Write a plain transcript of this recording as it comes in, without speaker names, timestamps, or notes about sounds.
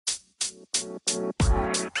This is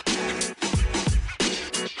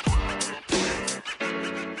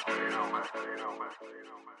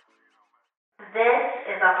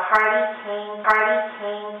a Party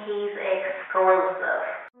King Keys exclusive.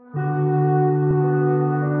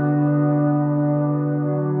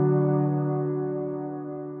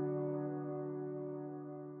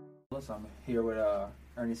 I'm here with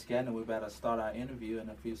Ernie Scadden. We're about to start our interview in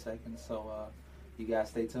a few seconds, so you guys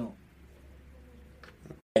stay tuned.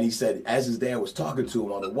 And he said, as his dad was talking to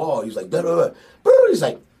him on the wall, he was like, da da da. He's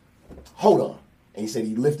like, hold on. And he said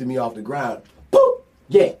he lifted me off the ground. Boop.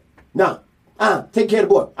 Yeah. Nah. Take care of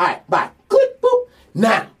the boy. All right. Bye. Click. Boop.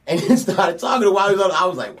 Now. And he started talking to while he was on. I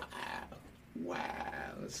was like, wow.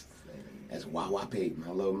 That's Wawa Payton.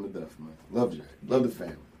 I love him to death, man. Love Jared. Love the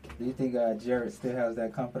family. Do you think Jared still has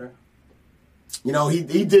that comforter? You know, he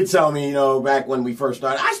did tell me, you know, back when we first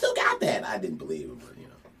started, I still got that. I didn't believe him, but, you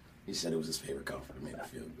know, he said it was his favorite comforter. Made me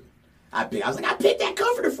feel good. I was like, I picked that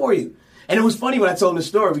comforter for you. And it was funny when I told him the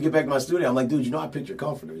story. We get back to my studio. I'm like, dude, you know I picked your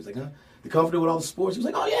comforter. He's like, huh? The comforter with all the sports? He was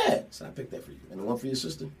like, oh, yeah. So I picked that for you. And the one for your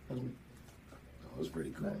sister? It was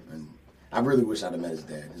pretty cool. Nice. And I really wish I'd have met his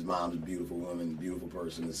dad. His mom's a beautiful woman, beautiful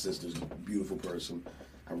person. His sister's a beautiful person.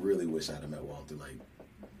 I really wish I'd have met Walter, like,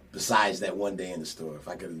 besides that one day in the store. If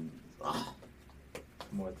I could have,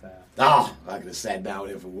 more time. I could have sat down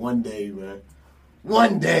with him for one day, man.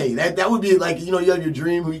 One day. That would be like, you know, you have your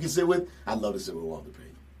dream who you can sit with. I'd love to sit with Walter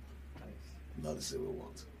Payton. Nice. Love to sit with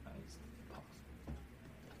Walter.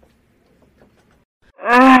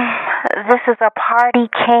 Nice. This is a Party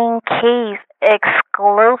King Keys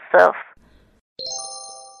exclusive.